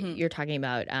concept that you're talking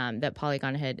about, that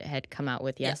Polygon had come out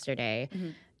with yesterday,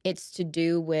 it's to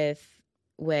do with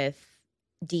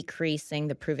decreasing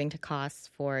the proving to costs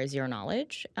for zero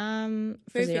knowledge,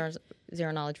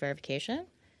 zero knowledge verification.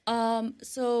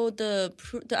 So the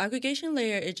aggregation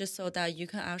layer is just so that you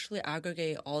can actually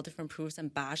aggregate all different proofs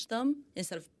and batch them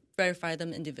instead of verify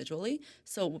them individually.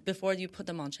 So before you put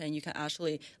them on chain, you can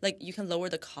actually you can lower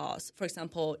the cost. For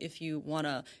example, if you want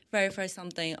to verify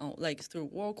something like through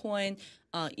WorldCoin,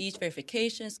 each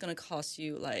verification is going to cost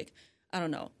you I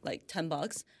don't know, like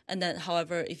 $10. And then,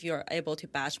 however, if you're able to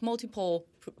batch multiple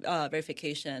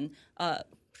verification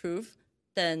proof,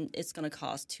 then it's going to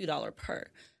cost $2 per.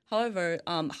 However,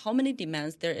 how many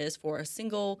demands there is for a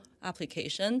single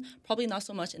application, probably not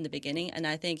so much in the beginning. And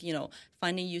I think,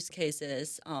 finding use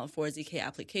cases for ZK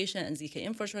application and ZK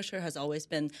infrastructure has always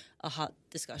been a hot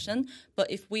discussion. But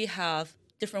if we have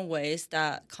different ways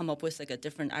that come up with a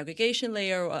different aggregation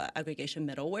layer or aggregation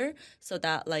middleware so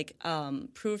that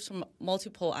proofs from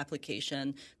multiple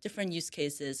application, different use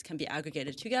cases can be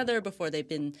aggregated together before they've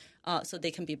been, so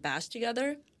they can be batched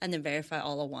together and then verify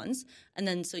all at once. And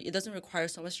then so it doesn't require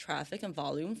so much traffic and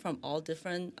volume from all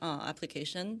different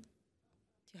application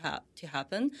to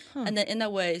happen. And then in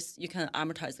that way, you can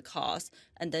amortize the cost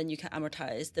and then you can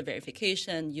amortize the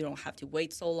verification. You don't have to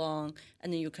wait so long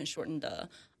and then you can shorten the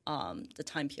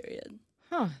time period.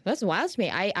 That's wild to me.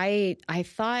 I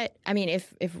thought,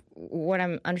 if what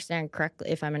I'm understanding correctly,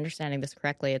 if I'm understanding this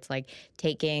correctly, it's like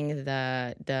taking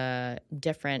the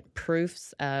different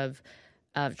proofs of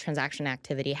transaction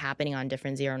activity happening on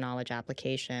different zero knowledge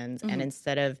applications, and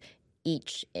instead of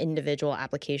each individual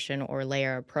application or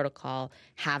layer of protocol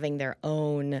having their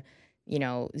own,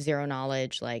 zero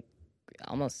knowledge,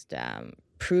 almost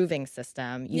proving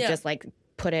system, you just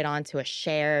put it onto a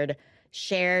shared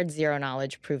zero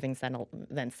knowledge proving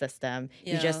then system.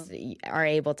 You just are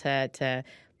able to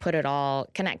put it all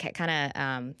kind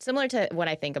of similar to what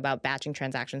I think about batching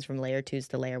transactions from layer 2s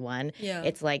to layer 1. Yeah.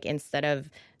 It's like instead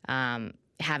of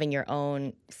having your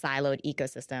own siloed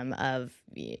ecosystem of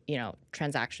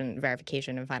transaction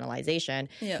verification and finalization,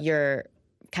 you're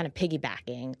kind of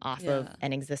piggybacking off of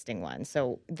an existing one.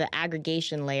 So the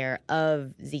aggregation layer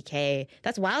of ZK,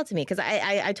 that's wild to me because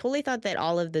I totally thought that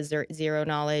all of the zero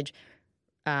knowledge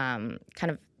kind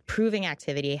of proving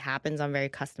activity happens on very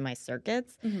customized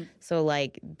circuits. So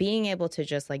being able to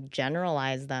just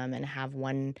generalize them and have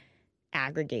one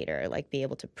aggregator be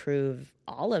able to prove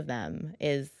all of them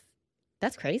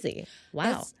that's crazy.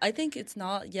 Wow. I think it's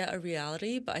not yet a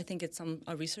reality, but I think it's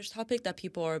a research topic that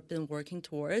people have been working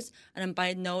towards. And I'm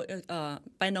by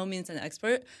no means an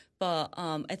expert, but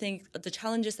I think the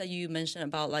challenges that you mentioned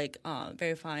about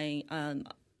verifying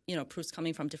proofs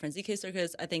coming from different ZK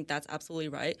circuits, I think that's absolutely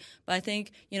right. But I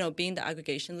think, being the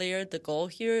aggregation layer, the goal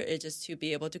here is just to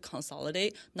be able to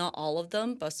consolidate, not all of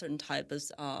them, but certain types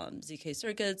of ZK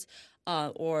circuits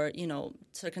or,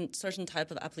 certain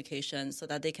type of applications so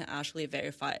that they can actually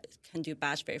can do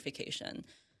batch verification.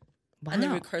 Wow. And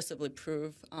then recursively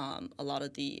prove a lot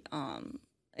of the,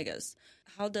 I guess,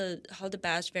 how the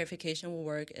batch verification will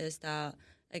work is that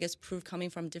I guess proof coming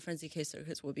from different ZK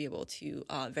circuits will be able to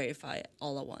verify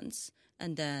all at once.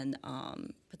 And then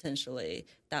potentially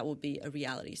that will be a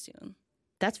reality soon.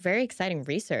 That's very exciting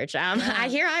research.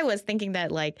 I was thinking that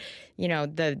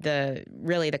the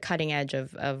really the cutting edge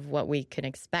of what we can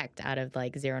expect out of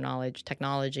zero knowledge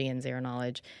technology and zero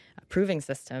knowledge proving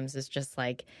systems is just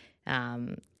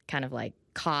kind of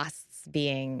costs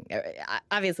being,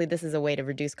 obviously this is a way to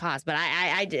reduce costs, but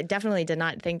I definitely did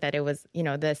not think that it was,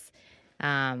 this,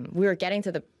 we were getting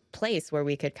to the place where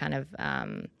we could kind of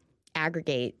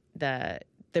aggregate the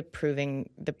proofs,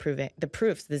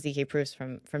 the ZK proofs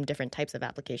from different types of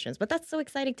applications. But that's so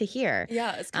exciting to hear.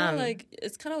 Yeah, it's kind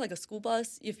of like a school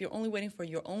bus. If you're only waiting for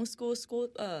your own school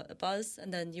bus,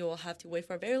 and then you'll have to wait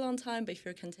for a very long time. But if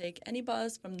you can take any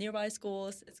bus from nearby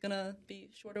schools, it's gonna be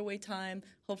shorter wait time.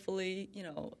 Hopefully,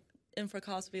 infra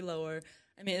costs will be lower.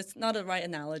 I mean, it's not a right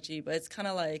analogy, but it's kind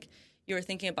of like you're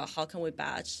thinking about how can we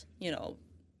batch,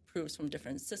 proofs from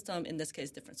different systems, in this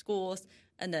case, different schools,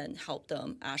 and then help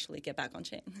them actually get back on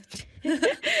chain.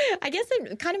 I guess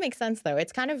it kind of makes sense, though.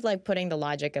 It's kind of like putting the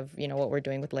logic of, what we're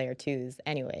doing with layer 2s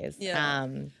anyways. Yeah.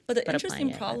 But the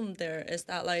interesting problem there is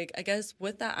that, I guess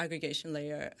with that aggregation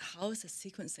layer, how is the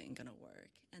sequencing going to work?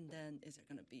 And then is there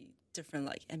going to be different,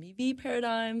 MEV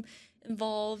paradigm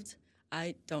involved?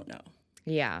 I don't know.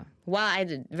 Yeah. Well,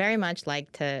 I'd very much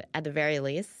like to, at the very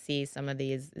least, see some of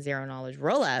these zero knowledge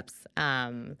rollups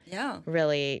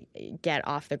really get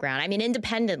off the ground. I mean,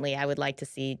 independently, I would like to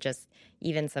see just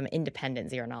even some independent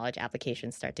zero knowledge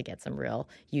applications start to get some real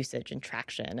usage and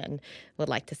traction, and would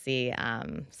like to see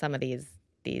some of these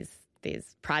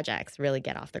projects really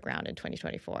get off the ground in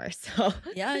 2024. So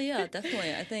yeah,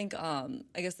 definitely. I think I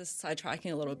guess this is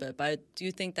sidetracking a little bit, but I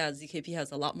do think that ZKP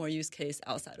has a lot more use case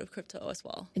outside of crypto as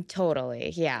well.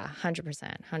 Totally, yeah,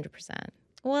 100%.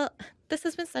 Well, this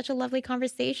has been such a lovely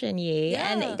conversation, Yi.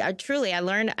 Yeah. And truly, I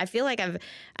learned, I feel like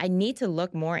I need to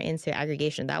look more into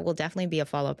aggregation. That will definitely be a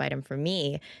follow-up item for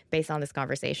me based on this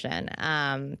conversation.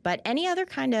 But any other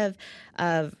kind of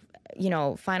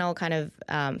final kind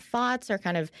of thoughts or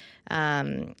kind of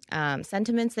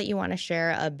sentiments that you want to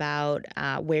share about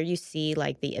where you see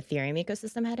like the Ethereum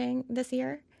ecosystem heading this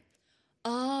year?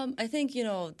 I think,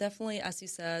 definitely, as you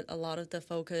said, a lot of the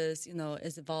focus,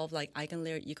 is evolved like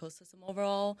eigenlayer ecosystem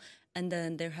overall. And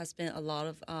then there has been a lot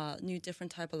of new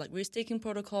different type of like restaking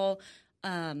protocol.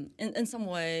 In some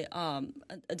way,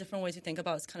 a different way to think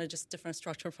about it's kind of just different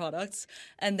structured products.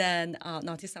 And then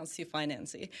not to sound too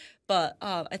financy, but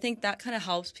I think that kind of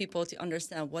helps people to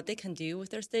understand what they can do with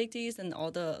their stakees and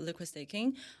all the liquid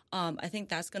staking. I think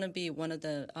that's going to be one of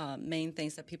the main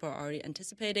things that people are already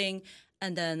anticipating.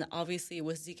 And then obviously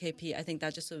with ZKP, I think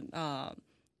that just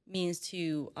means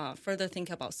to further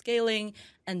think about scaling.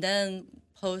 And then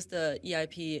post the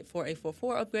EIP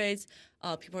 4844 upgrades,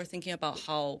 people are thinking about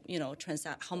how,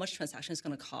 how much transaction is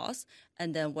going to cost.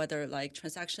 And then whether like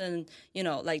transaction,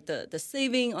 like the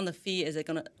saving on the fee, is it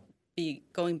going to be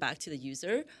going back to the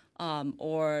user?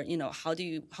 Or, how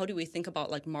do we think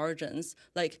about like margins,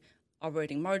 like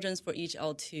operating margins for each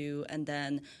L2, and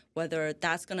then whether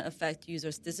that's going to affect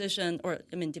users' decision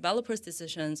developers'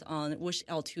 decisions on which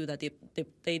L2 that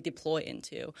they deploy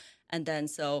into. And then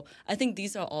so I think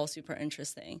these are all super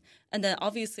interesting. And then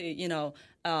obviously,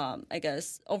 I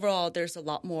guess overall there's a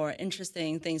lot more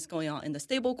interesting things going on in the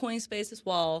stablecoin space as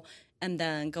well. And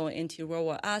then going into real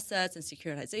world assets and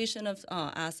securitization of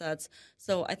assets.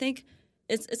 So I think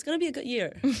it's going to be a good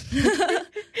year.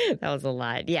 That was a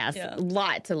lot. Yes, Yeah. A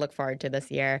lot to look forward to this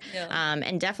year. Yeah.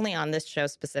 And definitely on this show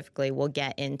specifically, we'll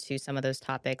get into some of those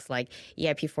topics like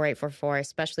EIP 4844,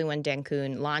 especially when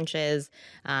Denkun launches,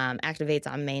 activates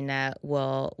on mainnet.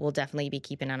 We'll definitely be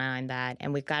keeping an eye on that.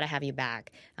 And we've got to have you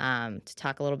back to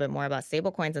talk a little bit more about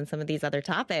stablecoins and some of these other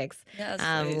topics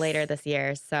later this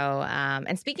year. So,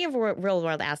 and speaking of real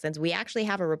world assets, we actually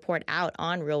have a report out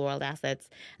on real world assets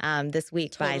this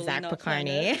week by Zach Picarni.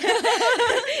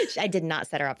 I did not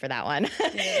set her up for that one.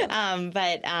 Yeah.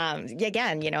 But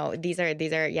again, these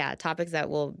are topics that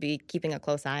we'll be keeping a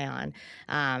close eye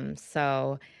on.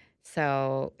 So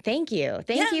thank you.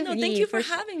 Thank you for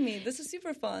having me. This is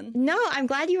super fun. No, I'm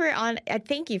glad you were on.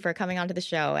 Thank you for coming onto the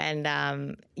show.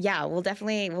 And we'll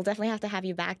definitely have to have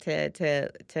you back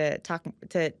to talk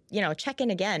to check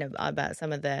in again about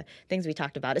some of the things we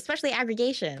talked about, especially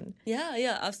aggregation.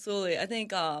 Yeah, absolutely. I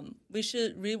think we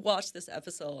should rewatch this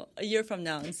episode a year from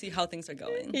now and see how things are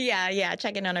going. Yeah.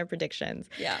 Check in on our predictions.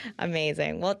 Yeah.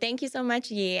 Amazing. Well, thank you so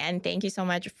much, Yi, and thank you so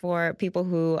much for people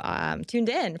who tuned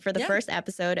in for the first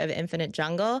episode of Infinite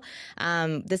Jungle.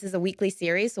 This is a weekly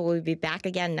series, so we'll be back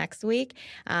again next week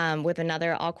with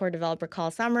another All Core Developer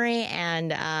Call summary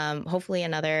and hopefully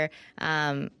another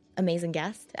amazing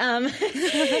guest. And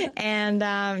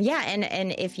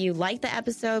if you like the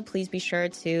episode, please be sure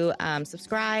to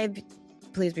subscribe.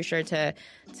 Please be sure to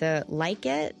like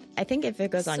it. I think if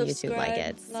it goes on YouTube, like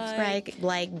it.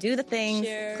 Subscribe, do the things,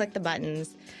 share. Click the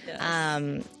buttons.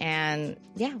 Yes. And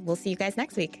we'll see you guys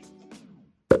next week.